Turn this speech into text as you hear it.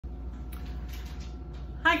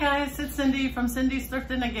Hi guys, it's Cindy from Cindy's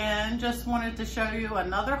Thrifting again. Just wanted to show you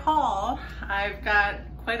another haul. I've got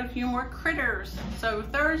quite a few more critters. So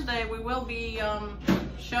Thursday we will be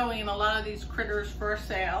showing a lot of these critters for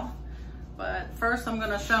sale. But first I'm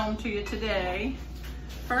gonna show them to you today.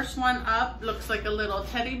 First one up looks like a little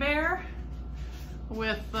teddy bear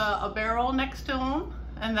with a barrel next to him,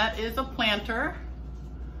 and that is a planter.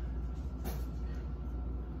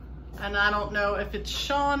 And I don't know if it's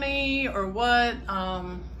Shawnee or what,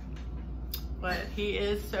 but he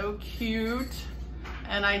is so cute.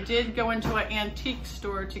 And I did go into an antique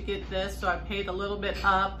store to get this, so I paid a little bit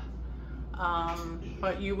up.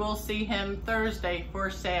 But you will see him Thursday for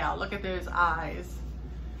sale. Look at those eyes.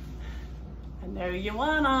 I know you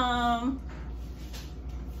want them.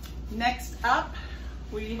 Next up,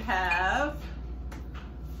 we have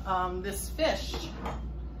this fish.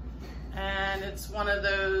 And it's one of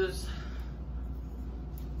those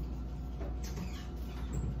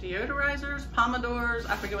deodorizers, pomodors,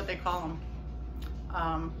 I forget what they call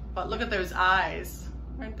them. But look at those eyes.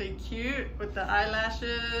 Aren't they cute with the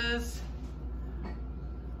eyelashes?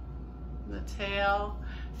 The tail.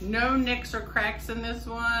 No nicks or cracks in this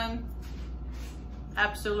one.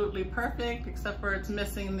 Absolutely perfect, except for it's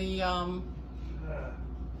missing the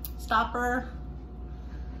stopper.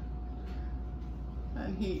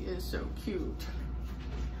 And he is so cute.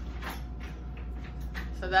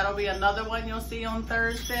 So that'll be another one you'll see on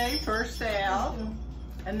Thursday for sale.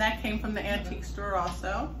 And that came from the antique store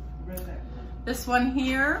also. This one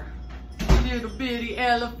here, little bitty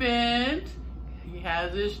elephant. He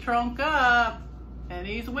has his trunk up and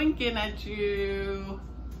he's winking at you.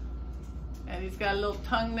 And he's got a little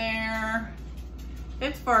tongue there.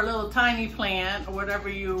 It's for a little tiny plant or whatever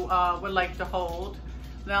you would like to hold.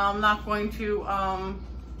 Now I'm not going to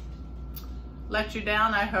let you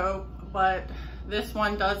down, I hope, but this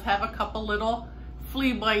one does have a couple little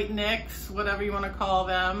flea bite nicks, whatever you want to call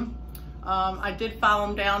them. I did file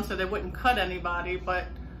them down so they wouldn't cut anybody, but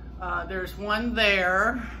there's one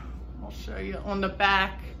there. I'll show you on the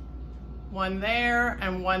back. One there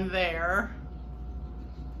and one there.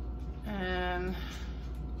 And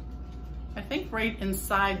I think right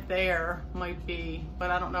inside there might be,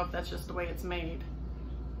 but I don't know if that's just the way it's made.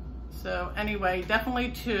 So anyway,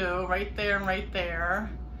 definitely two, right there and right there.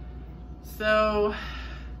 So,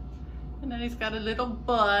 and then he's got a little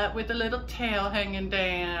butt with a little tail hanging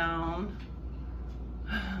down.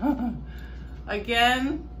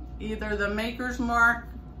 Again, either the maker's mark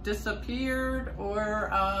disappeared or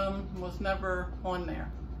was never on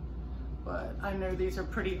there. But I know these are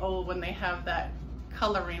pretty old when they have that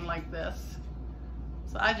coloring like this.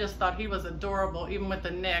 So I just thought he was adorable, even with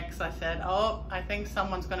the nicks. I said, oh, I think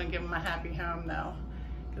someone's gonna give him a happy home though,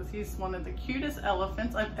 because he's one of the cutest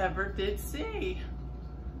elephants I've ever did see.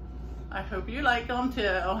 I hope you like them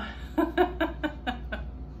too.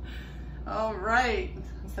 All right,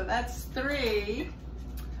 so that's 3.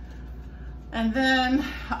 And then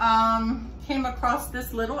came across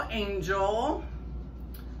this little angel.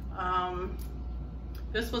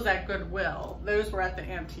 This was at Goodwill. Those were at the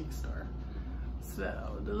antique store.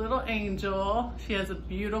 So the little angel, she has a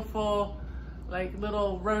beautiful, like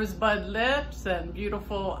little rosebud lips and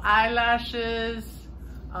beautiful eyelashes.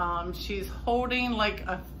 She's holding like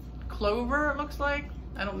a clover, it looks like.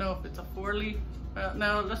 I don't know if it's a 4-leaf,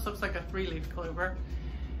 no, this looks like a 3-leaf clover.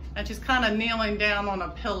 And she's kind of kneeling down on a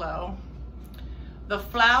pillow. The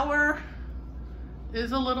flower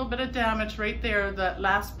is a little bit of damage right there, that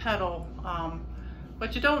last petal.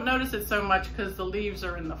 But you don't notice it so much because the leaves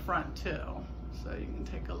are in the front too. So you can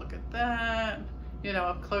take a look at that. You know,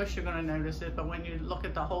 up close you're gonna notice it, but when you look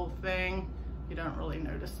at the whole thing, you don't really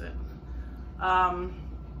notice it.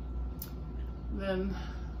 Then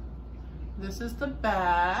this is the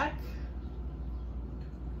back.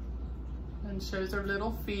 And shows her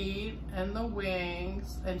little feet and the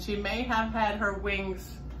wings. And she may have had her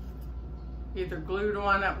wings either glued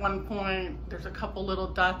on at one point. There's a couple little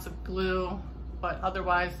dots of glue, but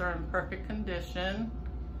otherwise they're in perfect condition.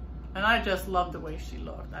 And I just loved the way she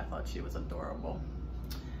looked. I thought she was adorable.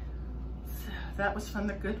 So that was from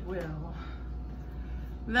the Goodwill.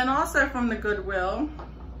 Then also from the Goodwill,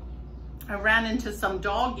 I ran into some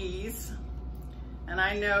doggies. And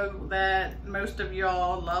I know that most of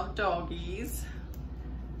y'all love doggies.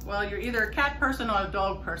 Well, you're either a cat person or a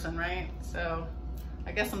dog person, right? So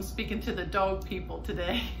I guess I'm speaking to the dog people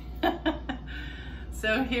today.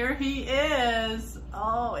 So here he is.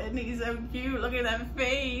 Oh, and he's so cute. Look at that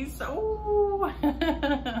face. Oh.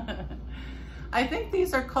 I think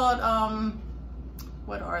these are called,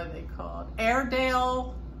 what are they called?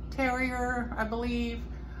 Airedale Terrier, I believe.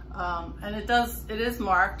 And it is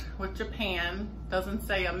marked with Japan. Doesn't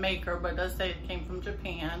say a maker, but it does say it came from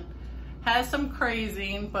Japan. Has some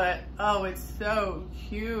crazing, but oh, it's so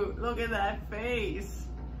cute. Look at that face.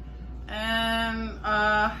 And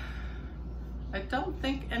I don't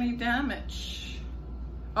think any damage.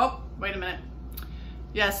 Oh, wait a minute.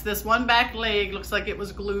 Yes, this one back leg looks like it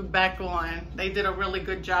was glued back on. They did a really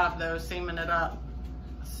good job though, seaming it up.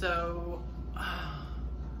 So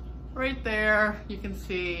right there, you can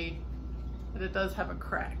see that it does have a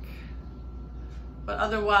crack. But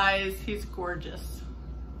otherwise, he's gorgeous.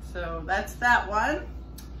 So that's that one.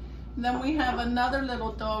 And then we have another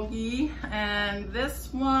little doggy, and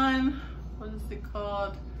this one, what is it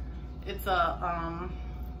called? It's a,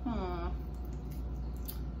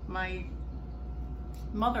 my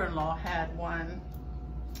mother-in-law had one.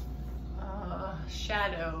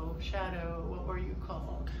 Shadow, what were you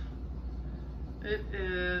called? It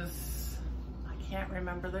is, I can't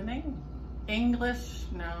remember the name. English,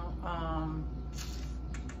 no,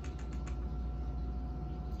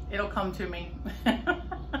 it'll come to me.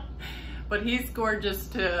 But he's gorgeous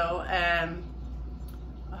too, and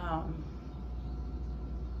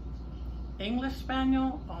English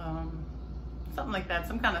Spaniel, something like that,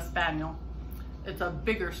 some kind of Spaniel. It's a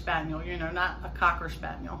bigger Spaniel, you know, not a Cocker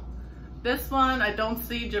Spaniel. This one, I don't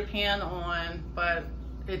see Japan on, but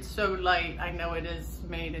it's so light, I know it is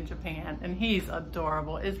made in Japan. And he's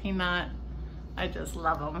adorable, is he not? I just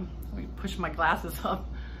love him. Let me push my glasses up.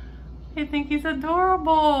 I think he's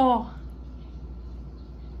adorable.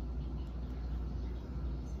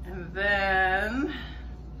 And then,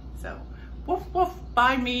 so, woof woof,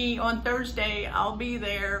 by me on Thursday, I'll be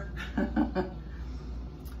there.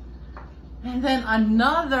 And then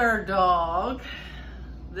another dog.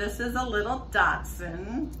 This is a little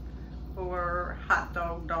Dachshund, or hot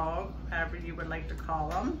dog, however you would like to call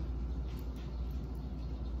them.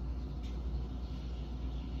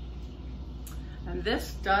 And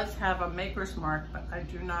this does have a maker's mark, but I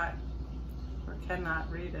do not or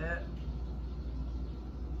cannot read it.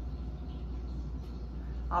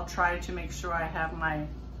 I'll try to make sure I have my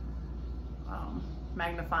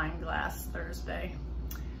magnifying glass Thursday.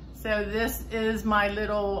 So this is my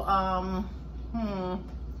little hot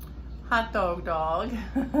dog.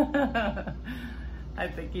 I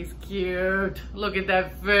think he's cute. Look at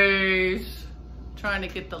that face. Trying to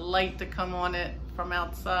get the light to come on it from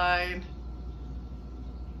outside.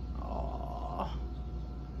 Oh,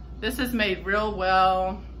 this is made real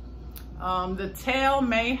well. The tail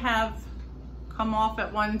may have come off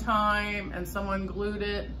at one time and someone glued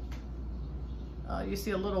it. You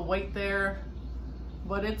see a little white there,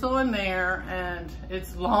 but it's on there and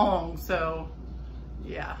it's long, so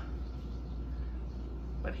yeah.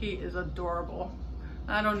 But he is adorable.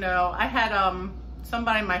 I don't know, I had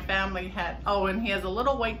somebody in my family had, oh, and he has a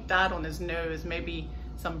little white dot on his nose. Maybe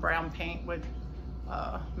some brown paint would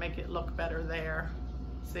make it look better there.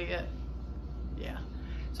 See it? Yeah.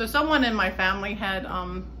 So someone in my family had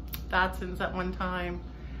Dachshunds at one time,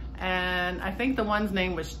 and I think the one's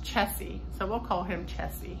name was Chessie, so we'll call him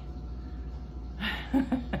Chessie.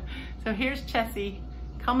 So here's Chessie.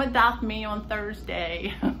 Come adopt me on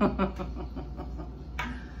Thursday.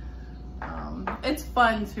 It's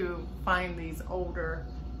fun to find these older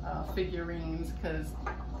figurines because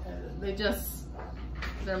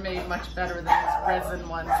they're made much better than these resin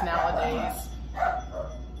ones nowadays.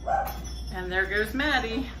 And there goes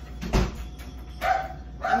Maddie.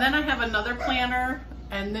 And then I have another planner,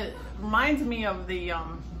 and it reminds me of the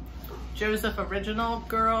Joseph Original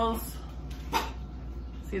girls.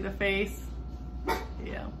 See the face?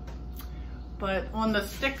 Yeah. But on the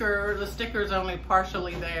sticker's only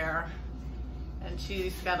partially there. And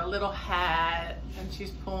she's got a little hat, and she's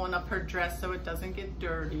pulling up her dress so it doesn't get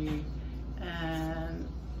dirty. And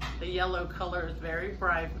the yellow color is very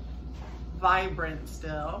bright, vibrant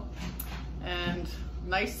still. And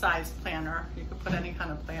nice size planner. You could put any kind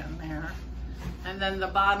of plant in there. And then the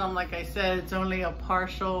bottom, like I said, it's only a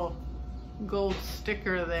partial gold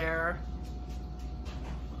sticker there.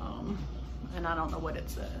 And I don't know what it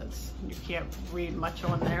says. You can't read much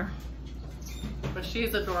on there. But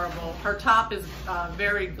she's adorable. Her top is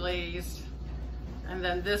very glazed. And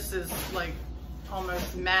then this is like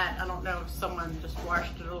almost matte. I don't know if someone just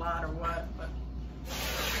washed it a lot or what, but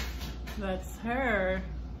that's her.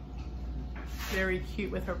 Very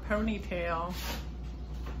cute with her ponytail.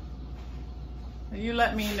 You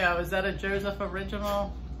let me know, is that a Joseph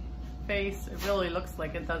Original face? It really looks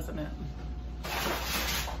like it, doesn't it?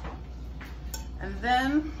 And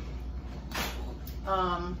then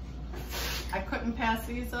I couldn't pass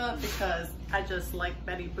these up because I just like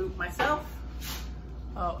Betty Boop myself.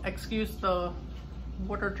 Oh, excuse the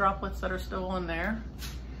water droplets that are still on there.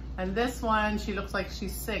 And this one, she looks like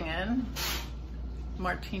she's singing.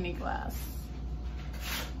 Martini glass.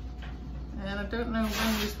 And I don't know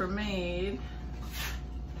when these were made.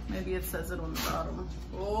 Maybe it says it on the bottom.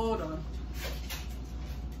 Hold on.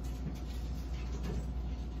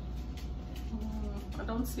 I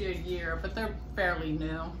don't see a year, but they're fairly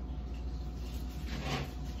new.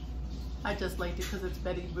 I just liked it because it's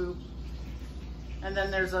Betty Boop. And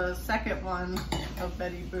then there's a second one of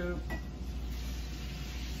Betty Boop.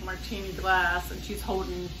 Martini glass, and she's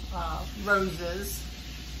holding roses,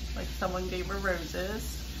 like someone gave her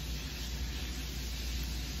roses.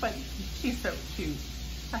 But she's so cute.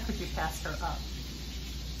 How could you pass her up?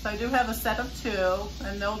 So I do have a set of 2,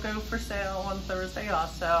 and they'll go for sale on Thursday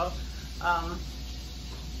also.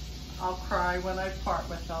 I'll cry when I part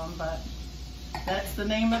with them, but that's the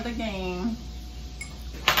name of the game.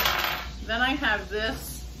 Then I have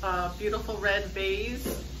this beautiful red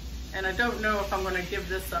vase, and I don't know if I'm going to give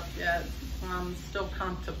this up yet. I'm still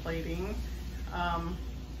contemplating. I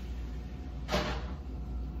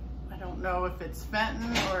don't know if it's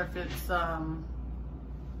Fenton or if it's,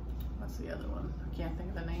 what's the other one? I can't think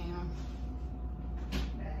of the name.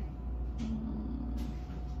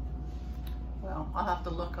 Well, I'll have to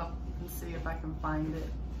look up and see if I can find it.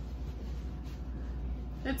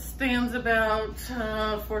 It stands about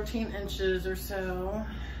 14 inches or so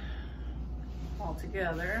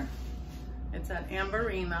altogether. It's at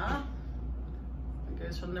Amberina. It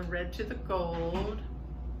goes from the red to the gold.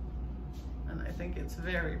 And I think it's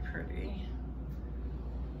very pretty.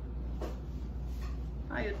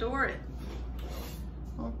 I adore it.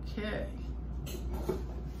 Okay.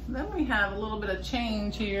 Then we have a little bit of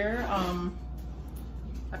change here.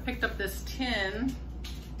 I picked up this tin.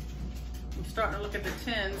 I'm starting to look at the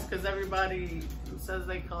tins because everybody says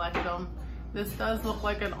they collect them. This does look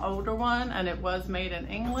like an older one, and it was made in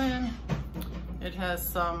England. It has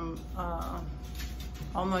some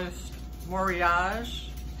almost Moriage,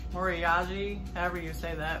 however you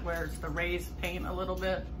say that, where it's the raised paint a little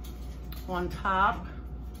bit on top.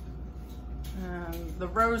 And the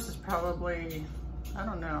rose is probably, I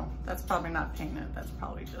don't know, that's probably not painted. That's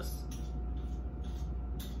probably just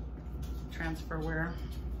transferware.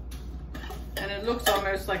 And it looks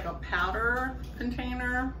almost like a powder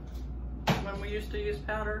container when we used to use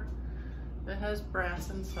powder. It has brass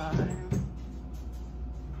inside.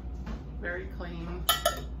 Very clean.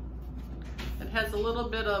 It has a little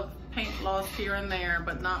bit of paint loss here and there,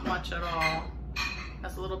 but not much at all.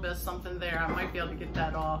 Has a little bit of something there. I might be able to get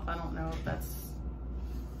that off. I don't know if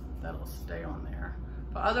that'll stay on there.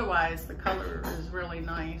 But otherwise, the color is really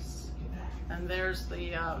nice. And there's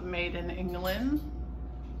the made in England.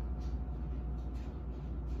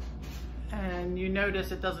 And you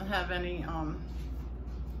notice it doesn't have any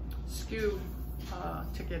SKU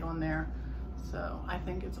ticket on there. So I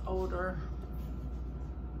think it's older.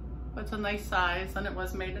 But it's a nice size, and it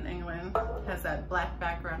was made in England. It has that black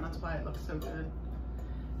background, that's why it looks so good.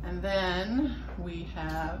 And then we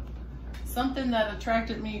have something that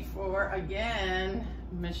attracted me for, again,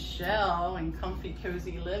 Michelle and Comfy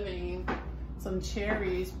Cozy Living. Some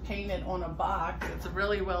cherries painted on a box. It's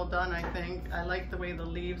really well done, I think. I like the way the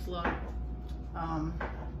leaves look.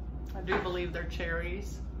 I do believe they're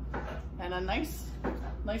cherries. And a nice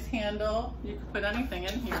handle. You can put anything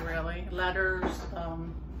in here, really. Letters,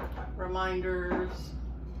 reminders,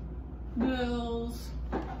 bills.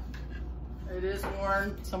 It is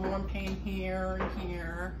worn, some worn paint here and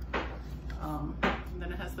here. And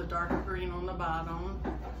then it has the dark green on the bottom.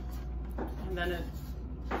 And then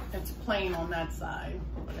it's plain on that side,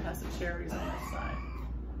 but it has the cherries on that side.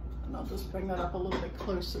 And I'll just bring that up a little bit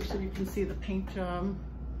closer so you can see the paint job.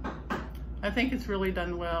 I think it's really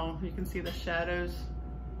done well. You can see the shadows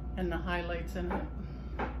and the highlights in it.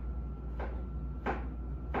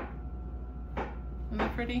 Isn't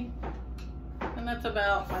that pretty? And that's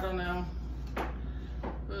about, I don't know,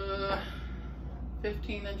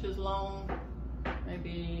 15 inches long,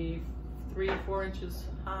 maybe 3 or 4 inches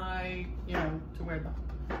high, you know, to where the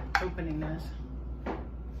opening is. So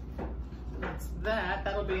that's that.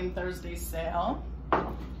 That'll be in Thursday's sale.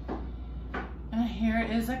 And here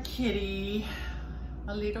is a kitty,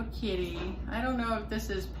 a little kitty. I don't know if this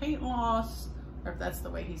is paint loss or if that's the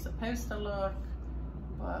way he's supposed to look,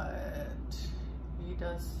 but he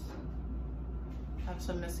does have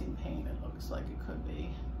some missing paint, it looks like it could be.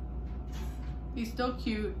 He's still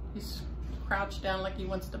cute. He's crouched down like he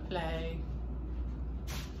wants to play.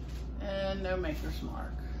 And no maker's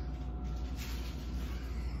mark.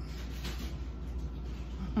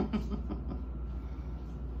 So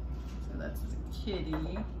that's the kitty.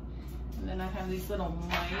 And then I have these little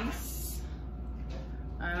mice.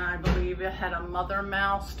 And I believe it had a mother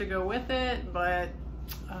mouse to go with it, but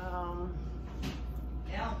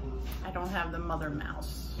I don't have the mother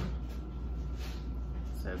mouse.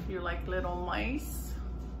 So if you like little mice,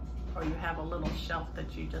 or you have a little shelf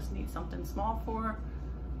that you just need something small for,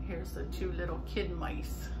 here's the 2 little kid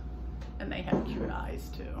mice. And they have cute eyes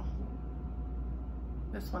too.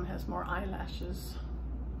 This one has more eyelashes.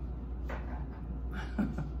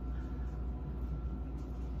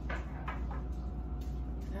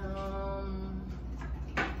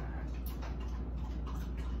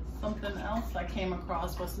 Something else I came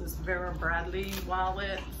across was this Vera Bradley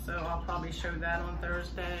wallet, so I'll probably show that on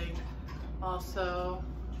Thursday also.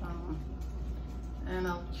 And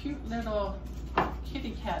a cute little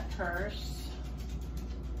kitty cat purse.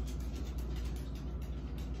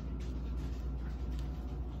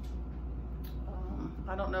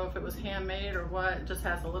 I don't know if it was handmade or what. It just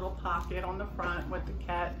has a little pocket on the front with the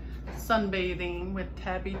cat sunbathing with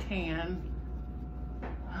tabby tan.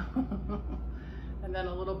 And then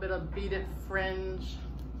a little bit of beaded fringe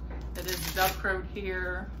that is velcroed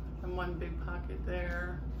here, and one big pocket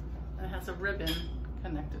there. And it has a ribbon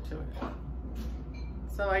connected to it.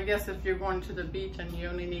 So I guess if you're going to the beach and you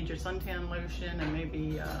only need your suntan lotion and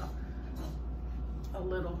maybe a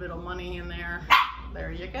little bit of money in there,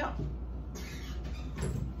 there you go.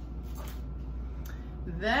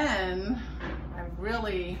 Then I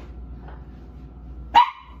really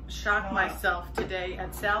shocked myself today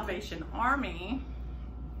at Salvation Army.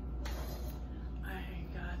 I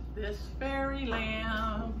got this fairy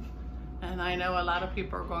lamp, and I know a lot of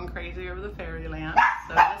people are going crazy over the fairy lamp,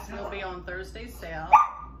 so this will be on Thursday's sale.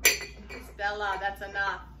 Stella, that's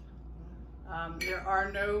enough. There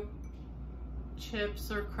are no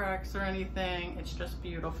chips or cracks or anything. It's just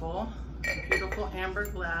beautiful. Beautiful amber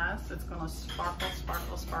glass. It's gonna sparkle,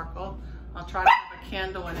 sparkle, sparkle. I'll try to have a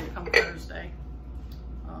candle in it come Thursday.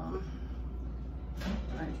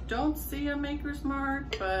 I don't see a Maker's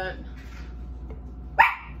Mark, but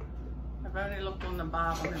I've only looked on the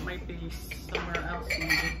bottom. It might be somewhere else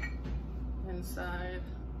maybe inside.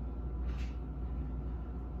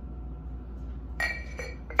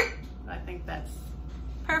 I think that's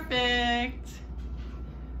perfect.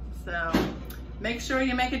 So make sure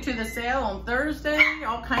you make it to the sale on Thursday.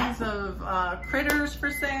 All kinds of critters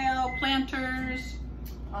for sale, planters,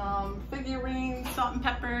 figurines, salt and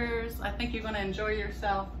peppers. I think you're gonna enjoy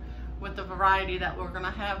yourself with the variety that we're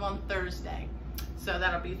gonna have on Thursday. So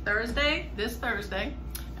that'll be Thursday, this Thursday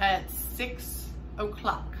at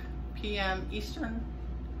 6:00 p.m. Eastern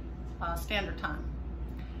Standard Time.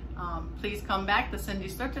 Please come back to Cindy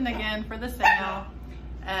Sturton again for the sale,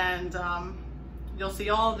 and you'll see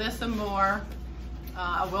all this and more.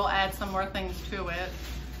 I will add some more things to it.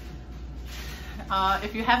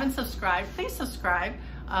 If you haven't subscribed, please subscribe,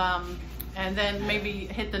 and then maybe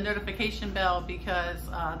hit the notification bell, because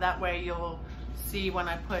that way you'll see when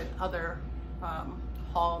I put other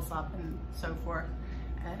hauls up and so forth,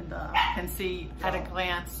 and can see at a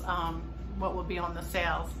glance what will be on the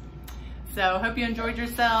sales. So hope you enjoyed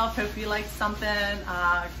yourself. Hope you liked something.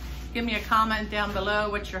 Give me a comment down below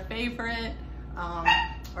what's your favorite,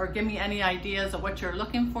 or give me any ideas of what you're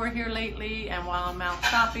looking for here lately. And while I'm out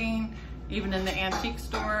shopping, even in the antique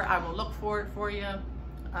store, I will look for it for you.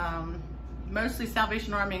 Mostly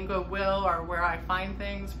Salvation Army and Goodwill are where I find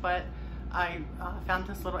things, but I found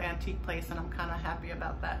this little antique place and I'm kind of happy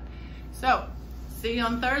about that. So see you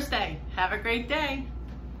on Thursday. Have a great day.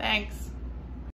 Thanks.